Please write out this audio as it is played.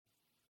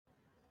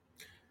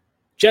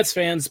Jets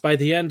fans, by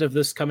the end of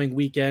this coming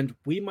weekend,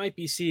 we might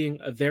be seeing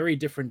a very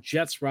different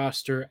Jets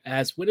roster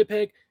as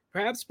Winnipeg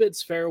perhaps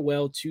bids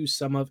farewell to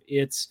some of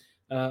its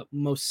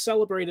most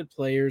celebrated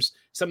players,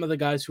 some of the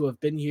guys who have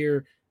been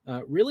here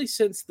really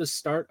since the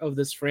start of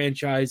this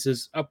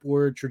franchise's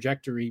upward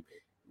trajectory.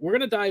 We're going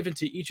to dive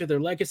into each of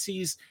their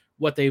legacies,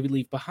 what they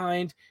leave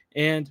behind,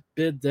 and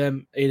bid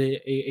them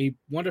a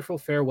wonderful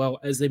farewell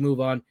as they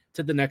move on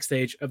to the next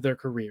stage of their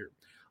career.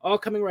 All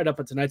coming right up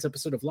on tonight's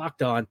episode of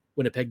Locked On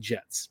Winnipeg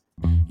Jets.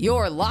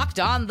 You're Locked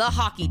On the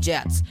Hockey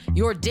Jets,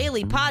 your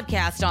daily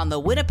podcast on the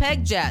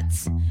Winnipeg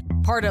Jets.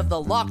 Part of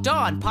the Locked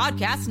On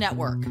Podcast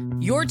Network,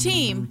 your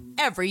team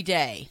every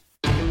day.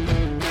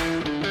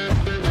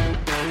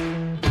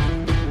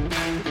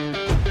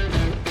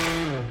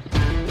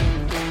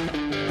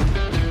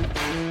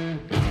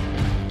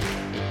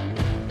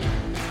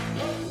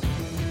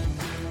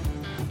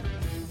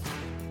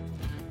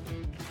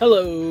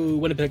 Hello,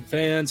 Winnipeg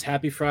fans.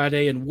 Happy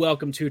Friday, and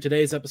welcome to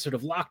today's episode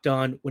of Locked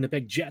On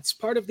Winnipeg Jets,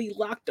 part of the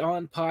Locked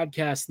On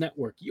Podcast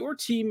Network, your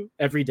team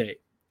every day.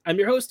 I'm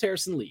your host,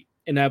 Harrison Lee,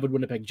 an avid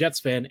Winnipeg Jets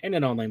fan and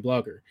an online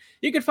blogger.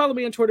 You can follow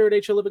me on Twitter at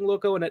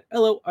Hellebuyck and at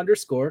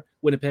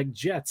LO_Winnipeg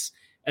Jets.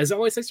 As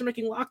always, thanks for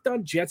making Locked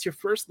On Jets your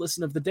first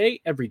listen of the day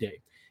every day.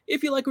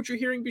 If you like what you're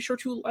hearing, be sure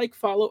to like,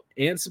 follow,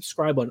 and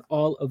subscribe on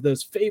all of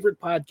those favorite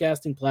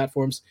podcasting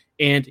platforms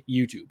and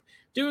YouTube.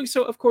 Doing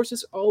so, of course,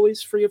 is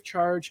always free of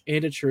charge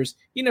and ensures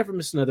you never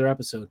miss another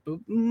episode. But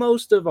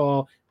most of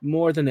all,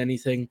 more than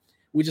anything,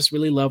 we just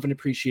really love and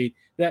appreciate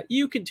that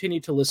you continue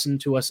to listen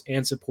to us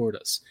and support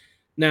us.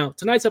 Now,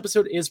 tonight's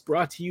episode is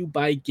brought to you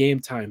by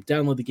Game Time.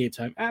 Download the Game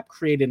Time app,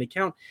 create an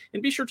account,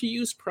 and be sure to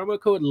use promo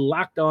code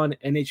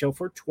LOCKEDONNHL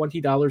for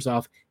 $20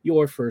 off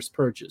your first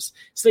purchase.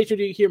 Stay tuned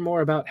to hear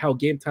more about how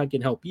Game Time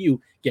can help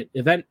you get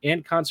event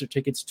and concert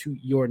tickets to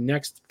your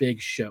next big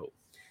show.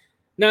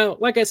 Now,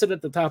 like I said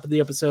at the top of the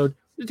episode,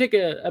 to take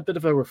a bit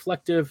of a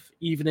reflective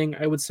evening,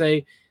 I would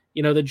say,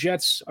 the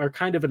Jets are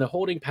kind of in a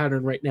holding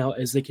pattern right now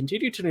as they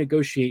continue to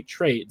negotiate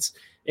trades.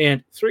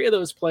 And three of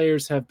those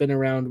players have been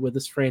around with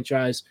this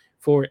franchise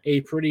for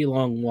a pretty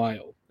long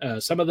while.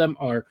 Some of them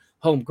are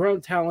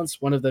homegrown talents.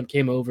 One of them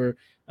came over,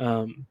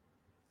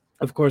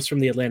 of course, from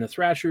the Atlanta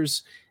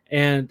Thrashers.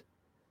 And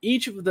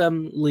each of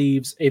them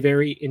leaves a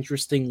very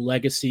interesting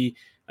legacy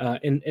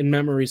and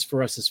memories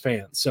for us as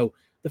fans. So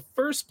the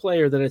first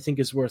player that I think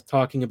is worth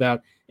talking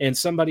about, and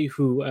somebody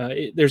who,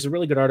 there's a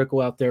really good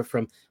article out there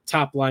from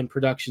Top Line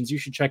Productions. You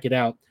should check it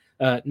out.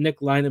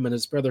 Nick Lynham and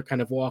his brother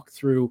kind of walk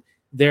through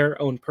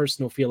their own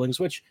personal feelings,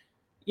 which,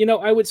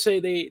 I would say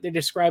they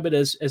describe it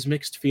as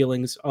mixed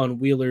feelings on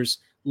Wheeler's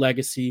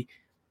legacy.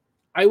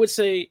 I would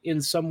say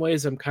in some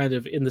ways I'm kind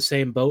of in the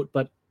same boat,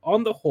 but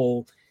on the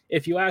whole,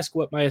 if you ask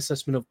what my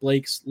assessment of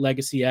Blake's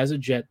legacy as a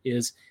Jet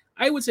is,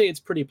 I would say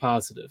it's pretty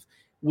positive.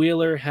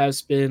 Wheeler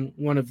has been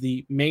one of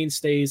the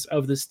mainstays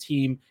of this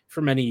team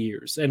for many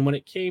years. And when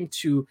it came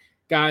to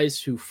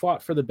guys who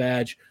fought for the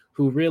badge,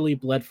 who really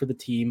bled for the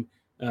team,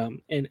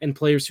 and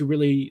players who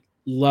really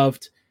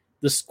loved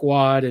the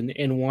squad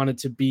and wanted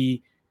to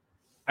be,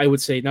 I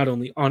would say, not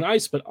only on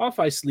ice, but off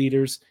ice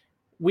leaders,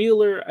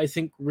 Wheeler, I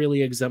think,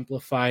 really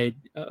exemplified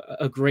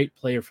a great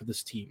player for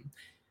this team.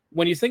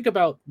 When you think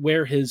about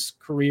where his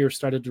career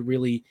started to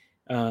really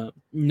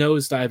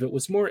nosedive, it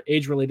was more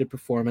age-related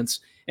performance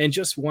and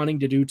just wanting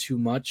to do too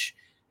much.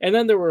 And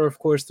then there were, of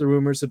course, the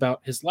rumors about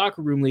his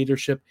locker room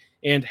leadership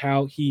and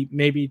how he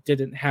maybe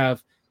didn't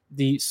have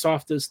the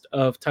softest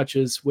of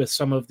touches with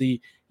some of the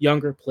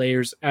younger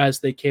players as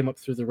they came up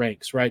through the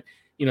ranks, right?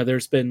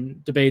 There's been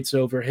debates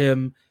over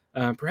him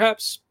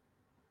perhaps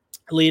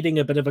leading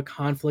a bit of a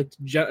conflict,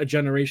 a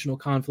generational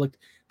conflict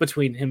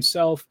between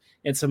himself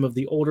and some of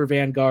the older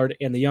vanguard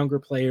and the younger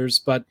players,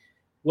 but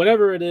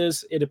whatever it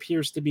is, it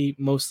appears to be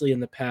mostly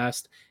in the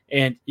past,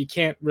 and you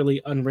can't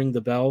really unring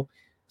the bell.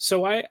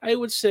 So I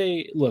would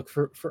say, look,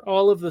 for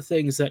all of the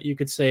things that you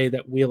could say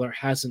that Wheeler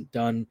hasn't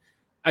done,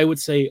 I would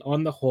say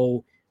on the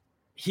whole,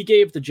 he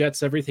gave the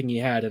Jets everything he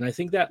had. And I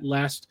think that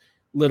last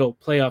little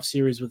playoff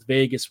series with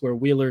Vegas where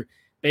Wheeler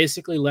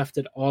basically left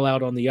it all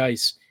out on the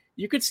ice,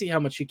 you could see how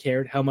much he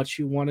cared, how much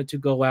he wanted to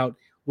go out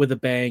with a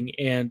bang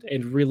and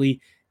really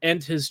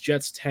end his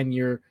Jets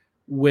tenure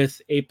with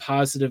a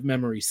positive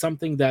memory,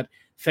 something that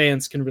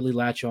fans can really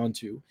latch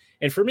onto.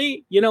 And for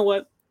me, you know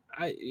what?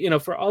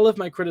 For all of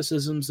my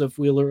criticisms of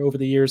Wheeler over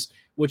the years,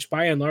 which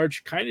by and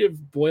large kind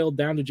of boiled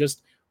down to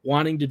just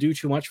wanting to do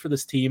too much for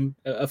this team,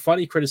 a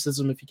funny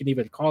criticism, if you can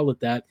even call it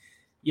that,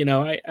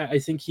 I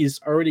think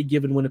he's already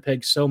given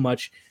Winnipeg so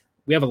much.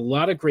 We have a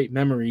lot of great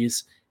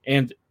memories,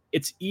 and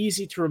it's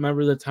easy to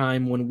remember the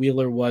time when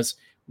Wheeler was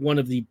one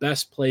of the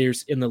best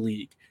players in the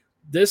league.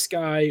 This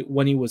guy,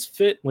 when he was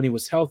fit, when he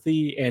was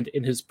healthy, and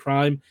in his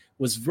prime,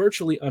 was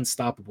virtually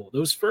unstoppable.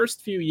 Those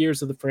first few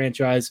years of the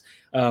franchise,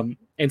 and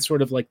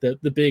sort of like the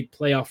big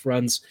playoff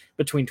runs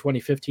between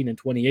 2015 and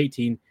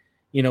 2018,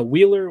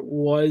 Wheeler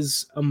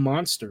was a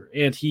monster,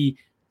 and he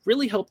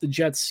really helped the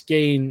Jets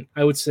gain,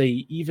 I would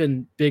say,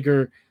 even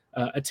bigger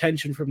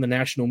attention from the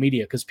national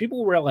media, because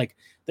people were like,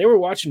 they were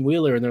watching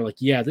Wheeler and they're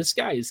like, yeah, this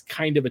guy is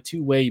kind of a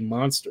two-way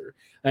monster,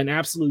 an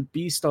absolute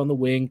beast on the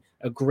wing,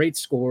 a great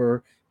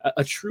scorer,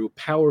 a true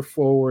power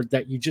forward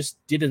that you just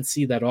didn't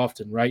see that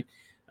often, right?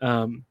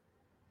 And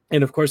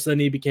of course, then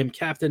he became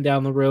captain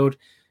down the road.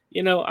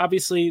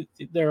 Obviously,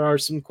 there are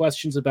some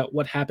questions about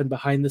what happened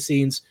behind the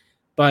scenes,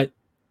 but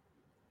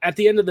at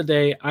the end of the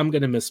day, I'm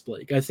going to miss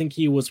Blake. I think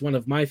he was one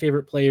of my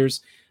favorite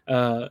players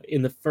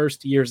in the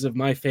first years of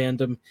my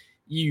fandom.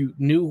 You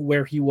knew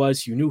where he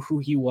was. You knew who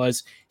he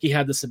was. He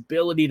had this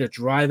ability to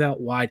drive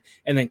out wide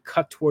and then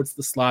cut towards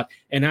the slot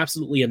and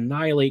absolutely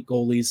annihilate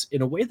goalies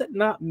in a way that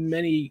not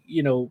many,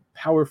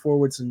 power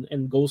forwards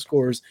and goal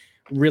scorers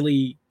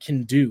really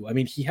can do. I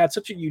mean, he had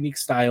such a unique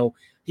style.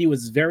 He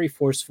was very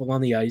forceful on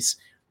the ice.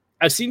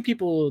 I've seen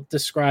people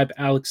describe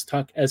Alex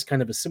Tuck as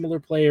kind of a similar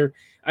player.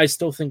 I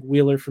still think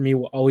Wheeler, for me,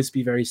 will always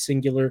be very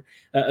singular,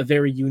 a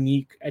very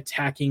unique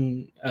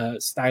attacking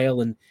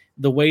style, and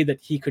the way that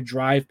he could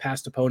drive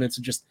past opponents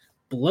and just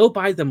blow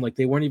by them like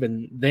they weren't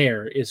even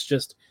there is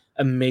just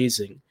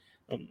amazing.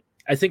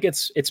 I think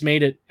it's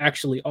made it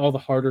actually all the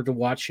harder to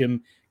watch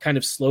him kind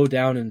of slow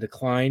down and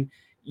decline.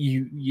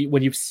 You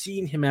when you've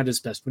seen him at his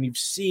best, when you've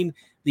seen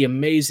the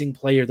amazing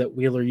player that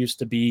Wheeler used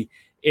to be,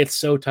 it's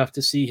so tough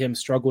to see him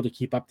struggle to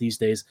keep up these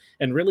days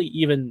and really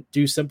even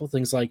do simple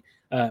things like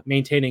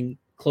maintaining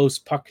close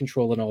puck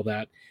control and all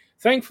that.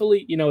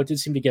 Thankfully, it did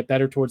seem to get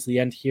better towards the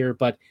end here,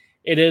 but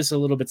it is a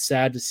little bit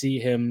sad to see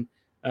him,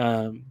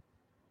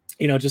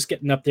 just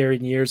getting up there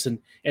in years and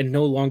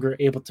no longer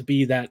able to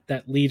be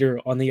that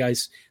leader on the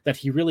ice that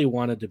he really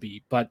wanted to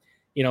be. But,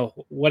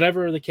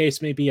 whatever the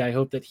case may be, I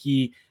hope that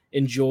he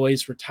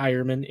enjoys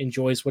retirement,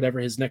 enjoys whatever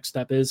his next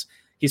step is.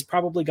 He's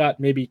probably got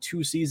maybe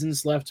 2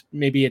 seasons left,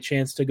 maybe a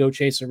chance to go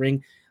chase a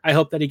ring. I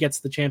hope that he gets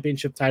the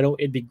championship title.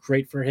 It'd be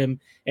great for him.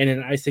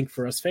 And I think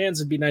for us fans,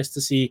 it'd be nice to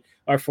see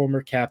our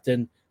former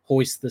captain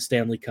hoist the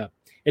Stanley Cup.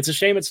 It's a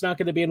shame it's not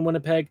going to be in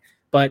Winnipeg,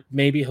 but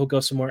maybe he'll go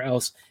somewhere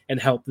else and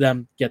help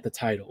them get the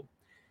title.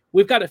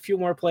 We've got a few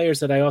more players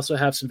that I also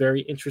have some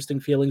very interesting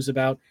feelings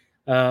about.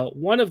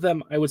 One of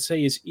them, I would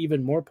say, is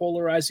even more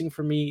polarizing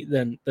for me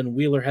than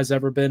Wheeler has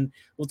ever been.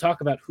 We'll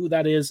talk about who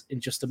that is in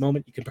just a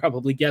moment. You can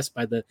probably guess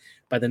by the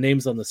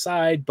names on the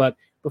side. But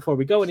before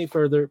we go any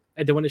further,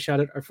 I do want to shout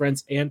out our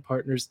friends and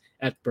partners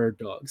at Bird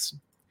Dogs.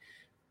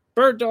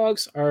 Bird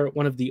Dogs are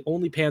one of the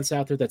only pants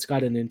out there that's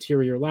got an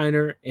interior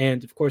liner.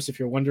 And of course, if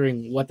you're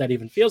wondering what that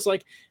even feels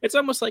like, it's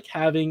almost like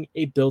having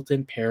a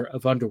built-in pair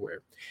of underwear.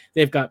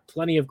 They've got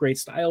plenty of great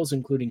styles,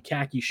 including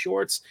khaki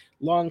shorts,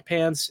 long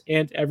pants,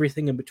 and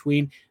everything in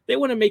between. They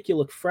want to make you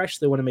look fresh.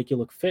 They want to make you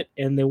look fit.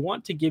 And they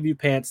want to give you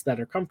pants that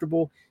are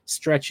comfortable,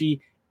 stretchy,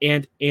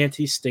 and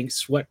anti-stink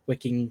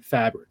sweat-wicking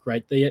fabric,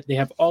 right? They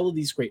have all of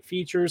these great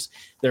features.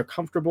 They're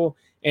comfortable.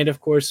 And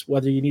of course,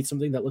 whether you need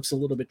something that looks a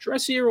little bit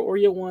dressier or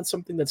you want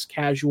something that's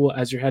casual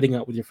as you're heading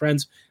out with your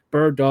friends,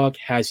 Bird Dog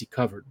has you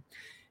covered.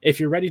 If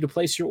you're ready to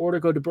place your order,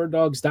 go to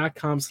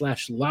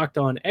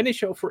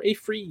birddogs.com/lockedonnhl for a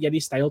free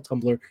Yeti-style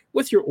tumbler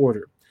with your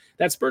order.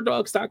 That's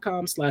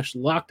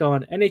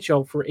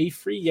birddogs.com/lockedonnhl for a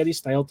free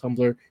Yeti-style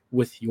tumbler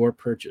with your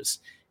purchase.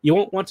 You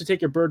won't want to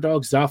take your Bird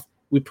Dogs off,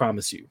 we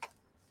promise you.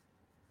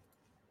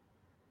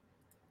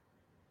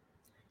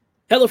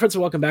 Hello, friends,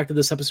 and welcome back to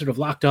this episode of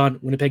Locked On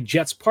Winnipeg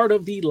Jets, part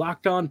of the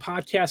Locked On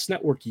Podcast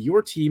Network,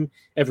 your team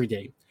every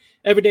day.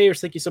 Everydayers,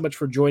 thank you so much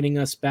for joining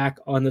us back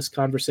on this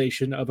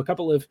conversation of a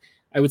couple of,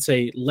 I would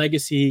say,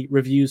 legacy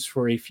reviews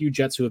for a few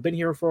Jets who have been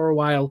here for a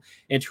while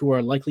and who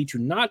are likely to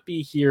not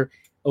be here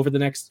over the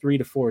next 3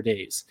 to 4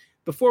 days.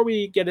 Before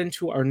we get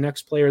into our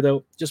next player,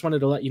 though, just wanted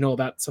to let you know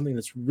about something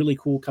that's really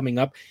cool coming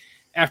up.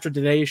 After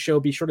today's show,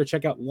 be sure to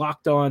check out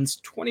Locked On's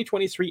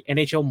 2023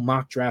 NHL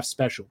Mock Draft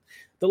Special.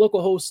 The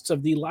local hosts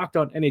of the Locked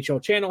On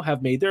NHL channel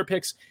have made their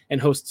picks,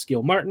 and hosts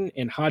Gil Martin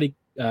and Hadi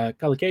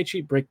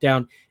Kalikechi break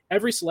down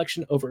every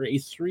selection over a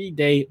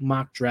 3-day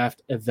mock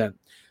draft event.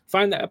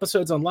 Find the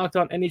episodes on Locked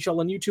On NHL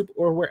on YouTube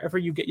or wherever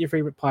you get your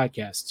favorite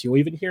podcasts. You'll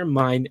even hear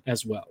mine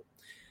as well.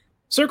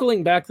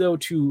 Circling back, though,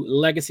 to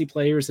legacy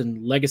players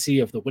and legacy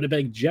of the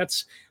Winnipeg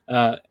Jets,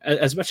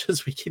 as much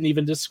as we can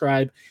even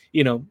describe,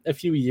 a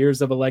few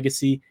years of a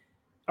legacy,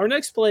 our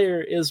next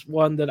player is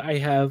one that I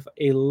have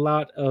a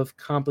lot of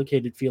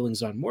complicated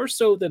feelings on, more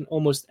so than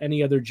almost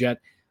any other Jet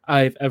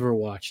I've ever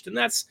watched, and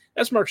that's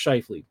Mark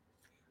Scheifele.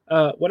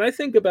 When I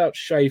think about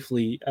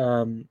Scheifele,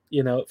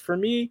 for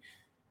me,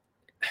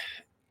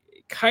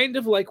 kind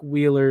of like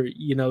Wheeler,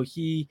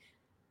 he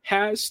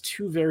has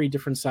two very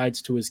different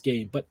sides to his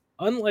game, but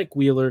unlike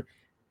Wheeler,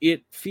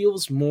 it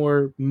feels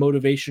more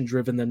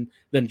motivation-driven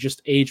than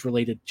just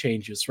age-related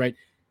changes, right?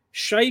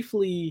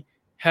 Scheifele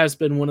has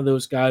been one of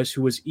those guys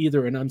who was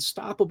either an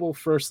unstoppable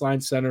first-line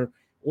center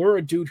or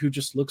a dude who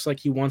just looks like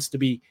he wants to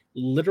be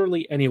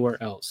literally anywhere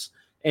else.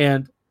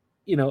 And,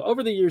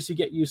 over the years, you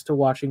get used to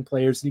watching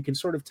players, and you can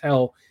sort of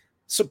tell,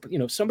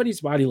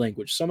 somebody's body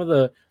language, some of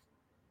the,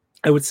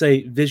 I would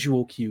say,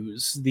 visual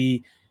cues,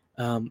 the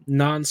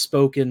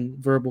non-spoken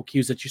verbal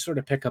cues that you sort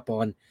of pick up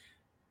on.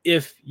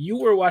 If you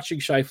were watching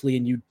Scheifele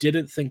and you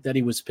didn't think that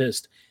he was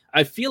pissed,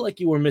 I feel like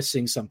you were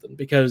missing something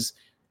because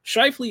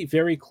Scheifele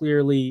very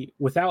clearly,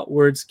 without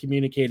words,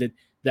 communicated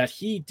that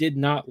he did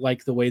not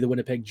like the way the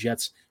Winnipeg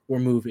Jets were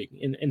moving.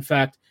 In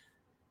fact,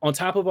 on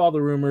top of all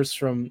the rumors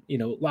from,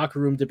 locker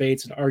room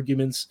debates and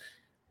arguments,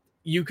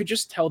 you could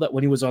just tell that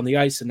when he was on the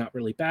ice and not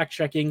really back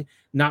checking,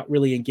 not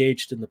really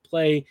engaged in the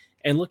play,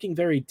 and looking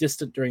very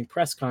distant during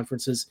press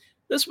conferences,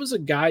 this was a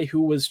guy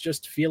who was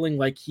just feeling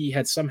like he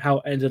had somehow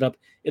ended up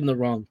in the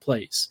wrong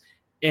place.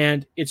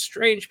 And it's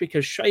strange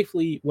because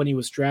Scheifele, when he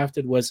was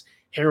drafted, was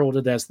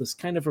heralded as this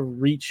kind of a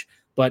reach,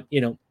 but,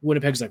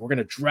 Winnipeg's like, we're going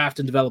to draft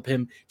and develop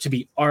him to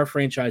be our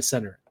franchise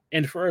center.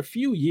 And for a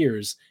few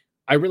years,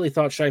 I really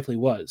thought Scheifele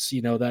was,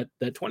 that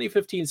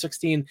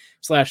 2015-16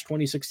 /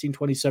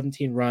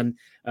 2016-2017 run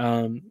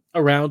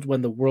around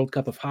when the World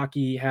Cup of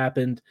Hockey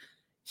happened,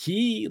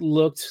 he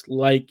looked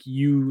like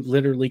you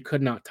literally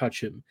could not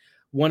touch him.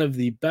 One of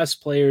the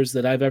best players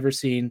that I've ever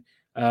seen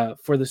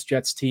for this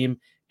Jets team.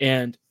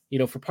 And,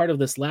 for part of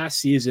this last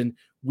season,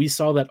 we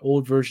saw that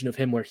old version of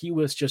him where he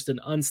was just an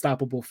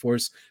unstoppable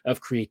force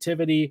of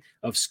creativity,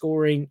 of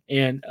scoring,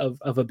 and of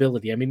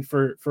ability. I mean,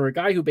 for a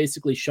guy who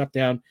basically shut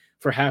down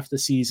for half the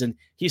season,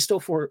 he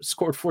still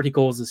scored 40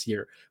 goals this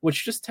year,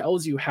 which just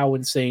tells you how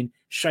insane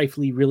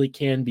Scheifele really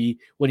can be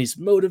when he's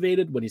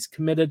motivated, when he's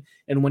committed,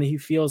 and when he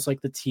feels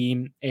like the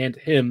team and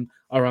him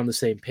are on the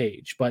same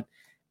page. But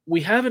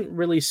we haven't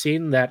really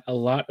seen that a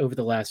lot over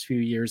the last few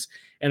years,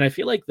 and I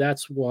feel like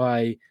that's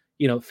why,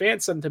 fan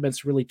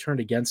sentiments really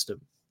turned against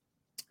him.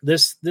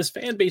 This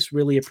fan base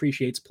really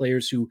appreciates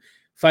players who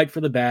fight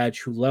for the badge,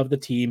 who love the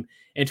team,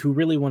 and who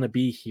really want to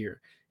be here.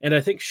 And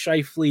I think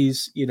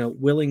Scheifele's,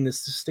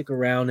 willingness to stick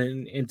around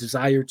and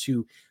desire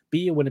to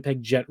be a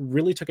Winnipeg Jet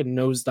really took a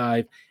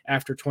nosedive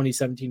after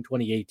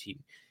 2017-2018.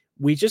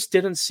 We just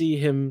didn't see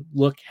him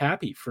look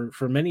happy for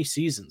many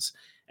seasons.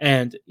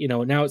 And,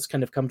 now it's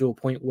kind of come to a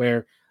point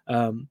where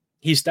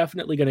he's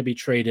definitely going to be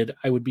traded.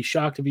 I would be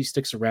shocked if he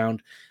sticks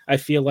around. I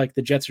feel like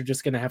the Jets are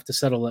just going to have to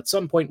settle at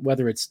some point,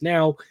 whether it's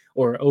now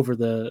or over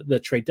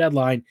the trade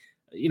deadline,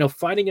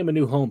 finding him a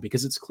new home,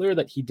 because it's clear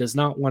that he does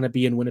not want to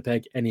be in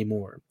Winnipeg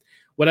anymore.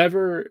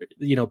 Whatever,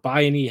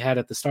 buy-in he had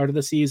at the start of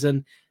the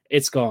season,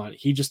 it's gone.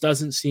 He just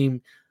doesn't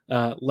seem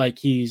like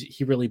he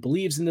really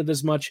believes in it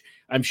as much.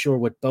 I'm sure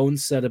what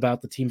Bones said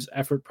about the team's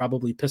effort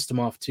probably pissed him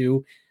off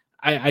too.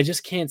 I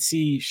just can't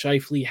see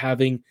Scheifele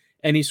having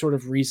any sort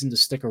of reason to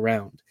stick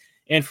around.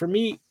 And for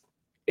me,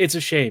 it's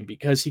a shame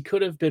because he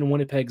could have been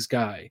Winnipeg's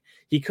guy.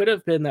 He could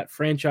have been that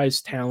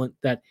franchise talent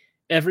that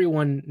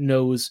everyone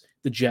knows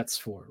the Jets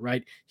for,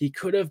 right? He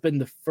could have been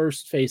the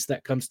first face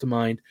that comes to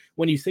mind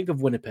when you think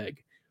of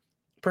Winnipeg.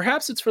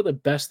 Perhaps it's for the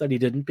best that he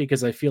didn't,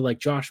 because I feel like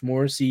Josh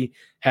Morrissey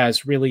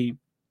has really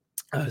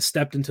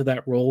stepped into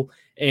that role.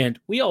 And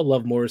we all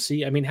love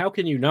Morrissey. I mean, how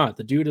can you not?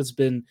 The dude has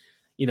been,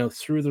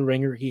 through the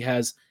ringer. He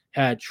has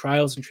had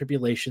trials and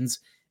tribulations,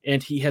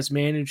 and he has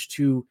managed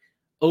to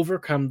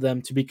overcome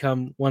them to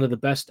become one of the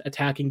best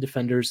attacking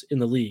defenders in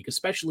the league,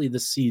 especially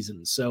this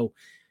season. So,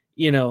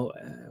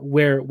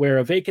 where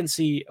a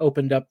vacancy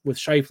opened up with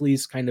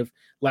Scheifele's kind of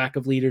lack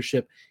of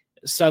leadership,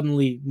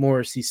 suddenly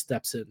Morrissey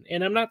steps in.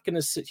 And I'm not going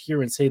to sit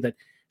here and say that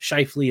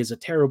Scheifele is a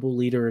terrible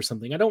leader or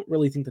something. I don't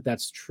really think that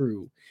that's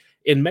true.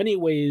 In many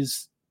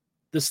ways,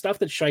 the stuff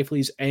that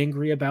Scheifele's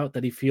angry about,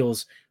 that he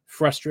feels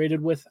frustrated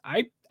with,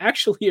 I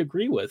actually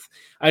agree with.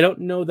 I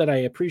don't know that I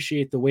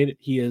appreciate the way that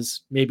he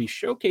is maybe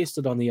showcased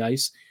it on the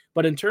ice,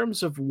 but in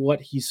terms of what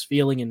he's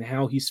feeling and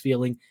how he's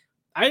feeling,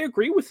 I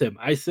agree with him.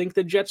 I think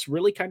the Jets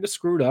really kind of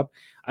screwed up.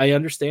 I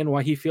understand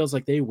why he feels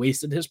like they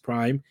wasted his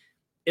prime.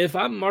 If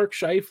I'm Mark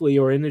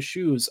Scheifele or in his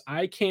shoes,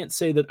 I can't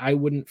say that I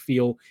wouldn't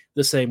feel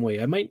the same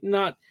way. I might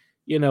not,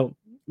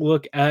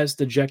 look as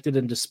dejected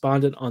and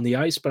despondent on the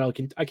ice, but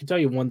I can tell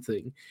you one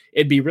thing.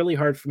 It'd be really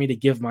hard for me to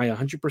give my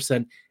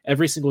 100%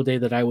 every single day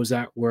that I was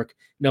at work,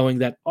 knowing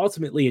that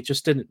ultimately it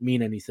just didn't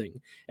mean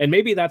anything. And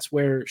maybe that's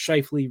where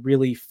Scheifele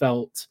really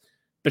felt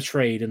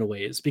betrayed in a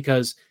way, is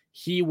because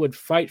he would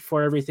fight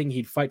for everything.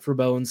 He'd fight for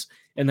Bones.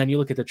 And then you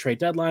look at the trade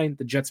deadline,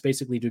 the Jets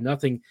basically do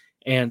nothing.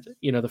 And,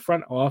 the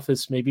front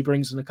office maybe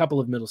brings in a couple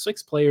of middle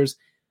six players.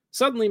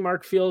 Suddenly,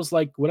 Mark feels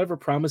like whatever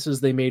promises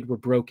they made were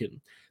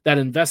broken. That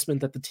investment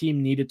that the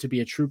team needed to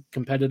be a true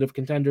competitive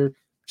contender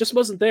just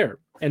wasn't there.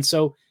 And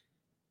so,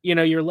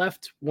 you're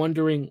left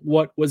wondering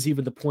what was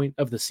even the point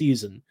of the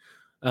season.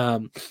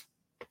 And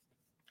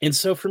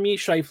so for me,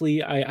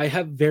 Scheifele, I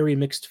have very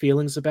mixed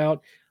feelings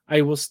about. I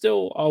will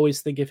still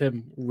always think of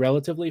him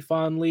relatively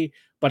fondly,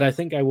 but I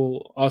think I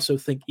will also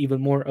think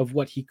even more of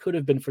what he could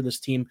have been for this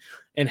team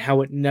and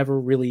how it never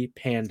really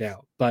panned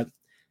out. But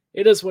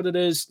it is what it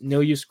is.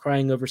 No use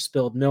crying over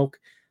spilled milk.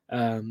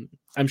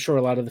 I'm sure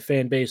a lot of the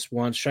fan base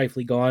wants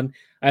Scheifele gone.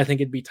 I think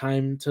it'd be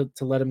time to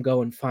let him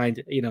go and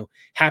find,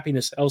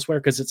 happiness elsewhere,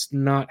 because it's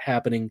not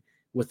happening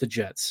with the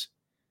Jets.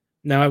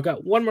 Now, I've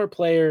got one more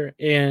player,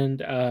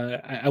 and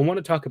I want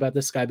to talk about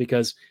this guy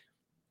because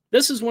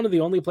this is one of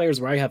the only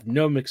players where I have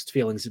no mixed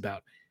feelings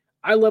about.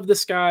 I love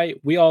this guy.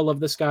 We all love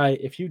this guy.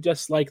 If you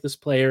dislike this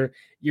player,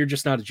 you're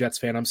just not a Jets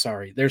fan. I'm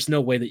sorry. There's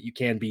no way that you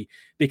can be,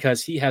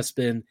 because he has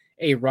been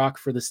a rock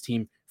for this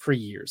team for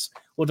years.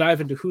 We'll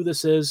dive into who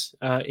this is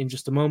in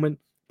just a moment.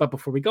 But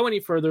before we go any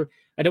further,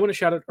 I do want to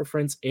shout out our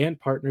friends and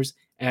partners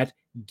at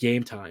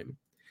Game Time.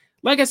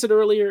 Like I said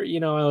earlier,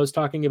 I was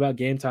talking about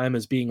Game Time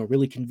as being a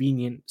really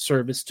convenient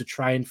service to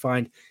try and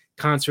find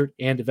concert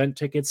and event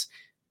tickets.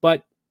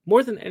 But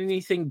more than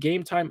anything,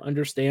 Game Time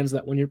understands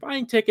that when you're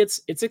buying tickets,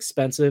 it's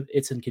expensive,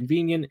 it's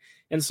inconvenient,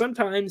 and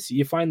sometimes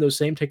you find those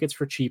same tickets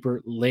for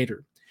cheaper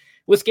later.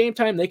 With Game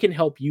Time, they can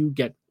help you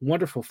get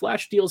wonderful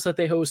flash deals that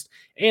they host,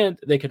 and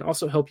they can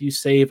also help you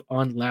save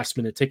on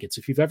last-minute tickets.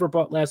 If you've ever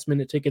bought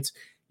last-minute tickets,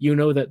 you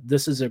know that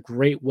this is a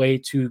great way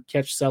to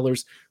catch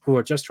sellers who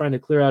are just trying to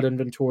clear out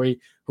inventory,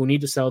 who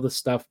need to sell this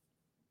stuff.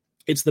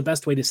 It's the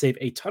best way to save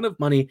a ton of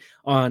money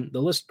on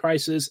the list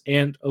prices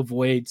and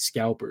avoid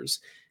scalpers.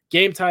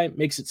 Game Time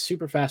makes it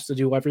super fast to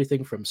do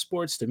everything from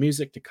sports to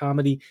music to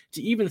comedy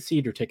to even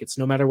theater tickets,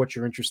 no matter what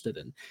you're interested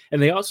in. And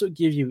they also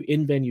give you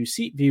in-venue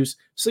seat views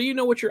so you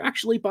know what you're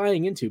actually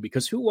buying into,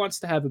 because who wants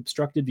to have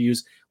obstructed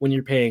views when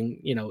you're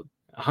paying,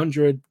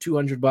 $100,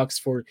 $200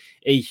 for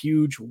a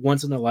huge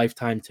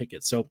once-in-a-lifetime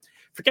ticket? So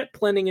forget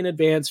planning in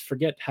advance,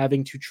 forget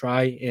having to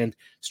try and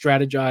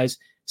strategize,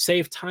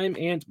 save time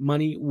and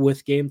money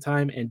with Game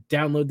Time and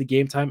download the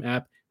Game Time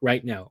app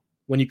right now.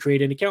 When you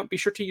create an account, be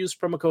sure to use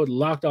promo code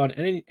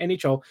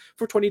LOCKEDONNHL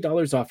for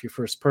 $20 off your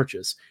first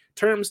purchase.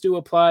 Terms do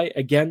apply.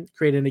 Again,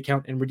 create an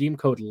account and redeem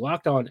code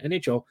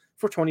LOCKEDONNHL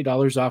for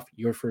 $20 off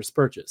your first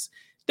purchase.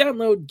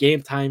 Download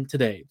Game Time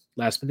today.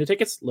 Last minute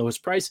tickets,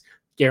 lowest price,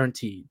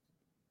 guaranteed.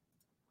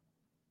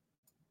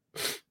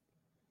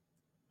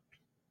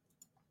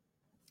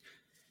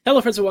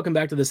 Hello, friends, and welcome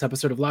back to this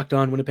episode of Locked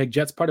On Winnipeg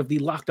Jets, part of the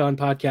Locked On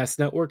Podcast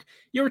Network,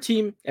 your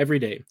team every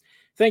day.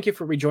 Thank you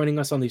for rejoining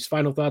us on these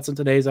final thoughts on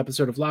today's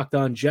episode of Locked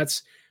On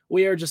Jets.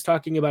 We are just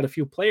talking about a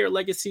few player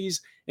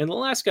legacies, and the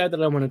last guy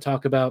that I want to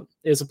talk about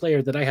is a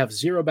player that I have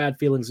zero bad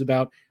feelings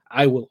about.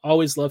 I will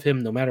always love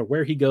him no matter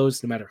where he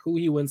goes, no matter who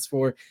he wins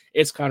for.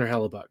 It's Connor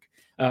Hellebuyck.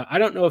 I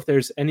don't know if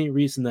there's any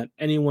reason that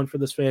anyone for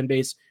this fan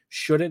base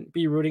shouldn't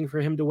be rooting for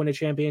him to win a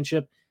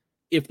championship.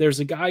 If there's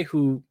a guy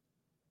who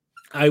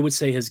I would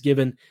say has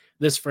given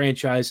this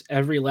franchise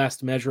every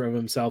last measure of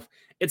himself,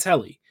 it's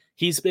Helly.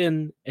 He's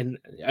been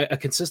a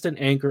consistent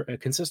anchor, a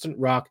consistent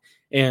rock,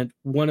 and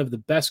one of the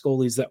best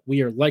goalies that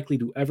we are likely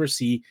to ever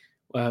see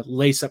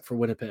lace up for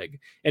Winnipeg.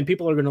 And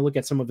people are going to look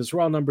at some of his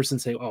raw numbers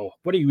and say, oh,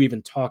 what are you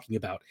even talking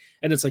about?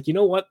 And it's like, you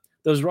know what?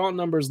 Those raw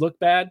numbers look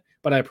bad,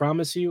 but I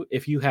promise you,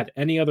 if you had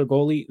any other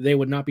goalie, they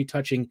would not be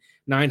touching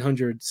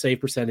 900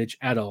 save percentage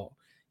at all.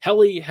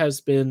 Helly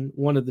has been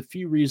one of the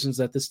few reasons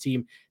that this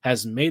team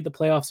has made the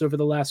playoffs over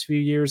the last few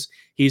years.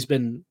 He's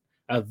been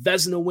a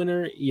Vezina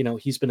winner.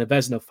 He's been a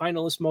Vezina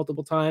finalist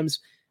multiple times.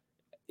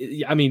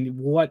 I mean,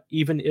 what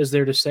even is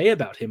there to say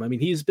about him? I mean,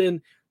 he's been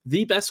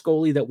the best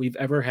goalie that we've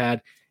ever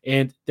had.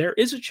 And there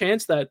is a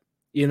chance that,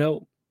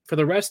 for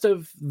the rest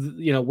of,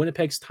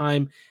 Winnipeg's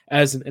time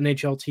as an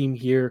NHL team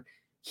here,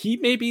 he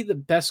may be the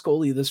best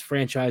goalie this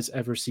franchise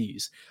ever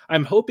sees.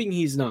 I'm hoping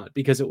he's not,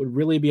 because it would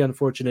really be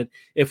unfortunate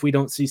if we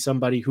don't see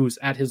somebody who's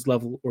at his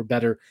level or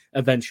better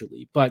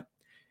eventually. But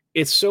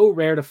it's so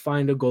rare to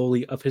find a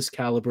goalie of his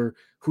caliber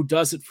who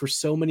does it for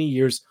so many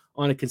years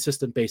on a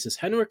consistent basis.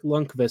 Henrik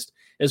Lundqvist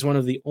is one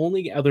of the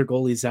only other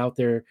goalies out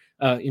there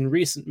in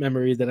recent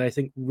memory that I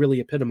think really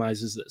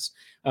epitomizes this.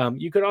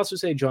 You could also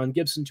say John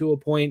Gibson to a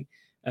point,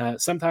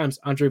 sometimes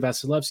Andrei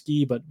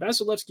Vasilevsky, but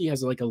Vasilevsky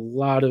has like a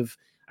lot of,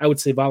 I would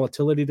say,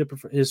 volatility to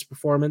his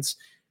performance.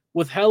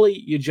 With Helly,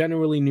 you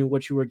generally knew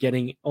what you were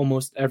getting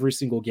almost every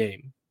single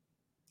game.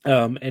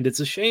 And it's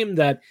a shame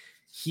that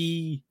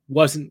he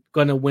wasn't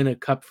going to win a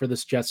cup for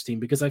this Jets team,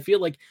 because I feel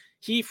like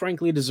he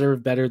frankly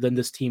deserved better than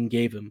this team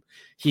gave him.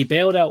 He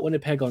bailed out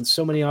Winnipeg on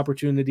so many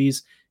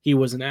opportunities. He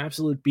was an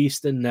absolute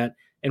beast in net.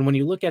 And when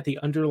you look at the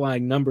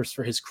underlying numbers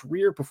for his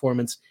career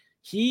performance,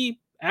 he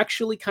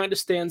actually kind of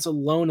stands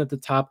alone at the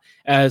top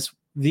as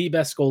the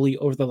best goalie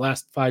over the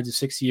last 5 to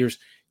 6 years,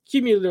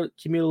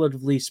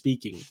 cumulatively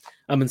speaking.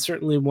 And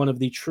certainly one of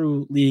the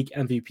true league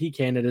MVP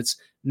candidates,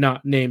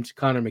 not named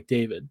Connor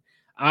McDavid.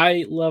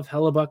 I love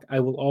Hellebuyck. I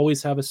will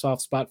always have a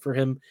soft spot for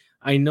him.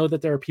 I know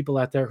that there are people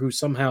out there who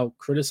somehow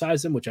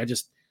criticize him, which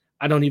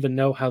I don't even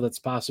know how that's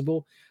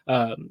possible.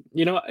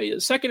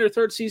 Second or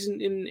third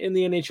season in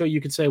the NHL,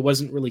 you could say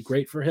wasn't really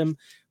great for him.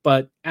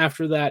 But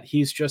after that,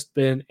 he's just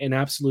been an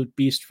absolute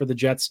beast for the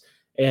Jets.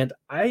 And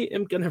I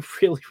am going to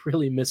really,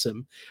 really miss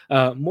him,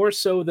 more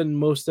so than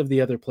most of the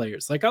other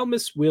players. Like, I'll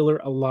miss Wheeler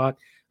a lot,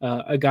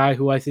 a guy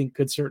who I think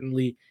could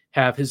certainly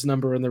have his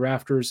number in the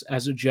rafters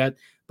as a Jet.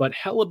 But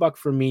Hellebuyck,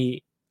 for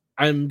me,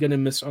 I'm going to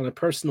miss on a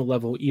personal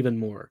level even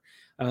more.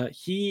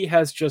 He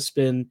has just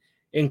been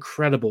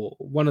incredible.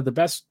 One of the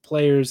best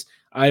players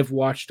I've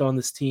watched on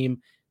this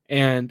team.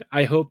 And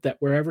I hope that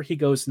wherever he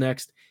goes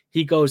next,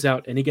 he goes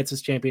out and he gets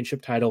his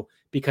championship title,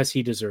 because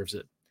he deserves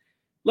it.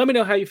 Let me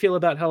know how you feel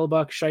about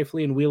Hellebuyck,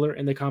 Scheifele, and Wheeler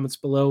in the comments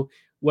below.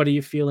 What are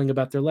you feeling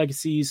about their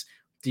legacies?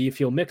 Do you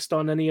feel mixed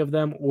on any of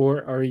them?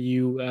 Or are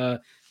you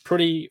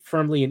pretty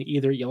firmly in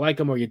either you like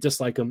them or you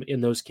dislike them in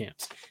those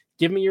camps?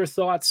 Give me your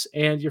thoughts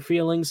and your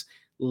feelings.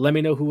 Let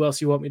me know who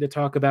else you want me to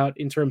talk about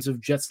in terms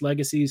of Jets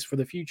legacies for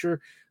the future.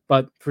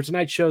 But for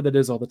tonight's show, that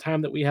is all the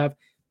time that we have.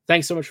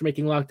 Thanks so much for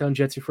making Locked On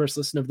Jets your first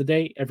listen of the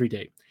day, every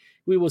day.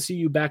 We will see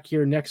you back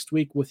here next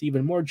week with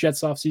even more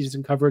Jets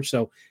offseason coverage,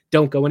 so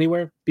don't go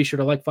anywhere. Be sure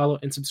to like, follow,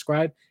 and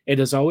subscribe. And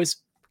as always,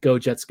 go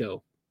Jets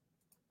go.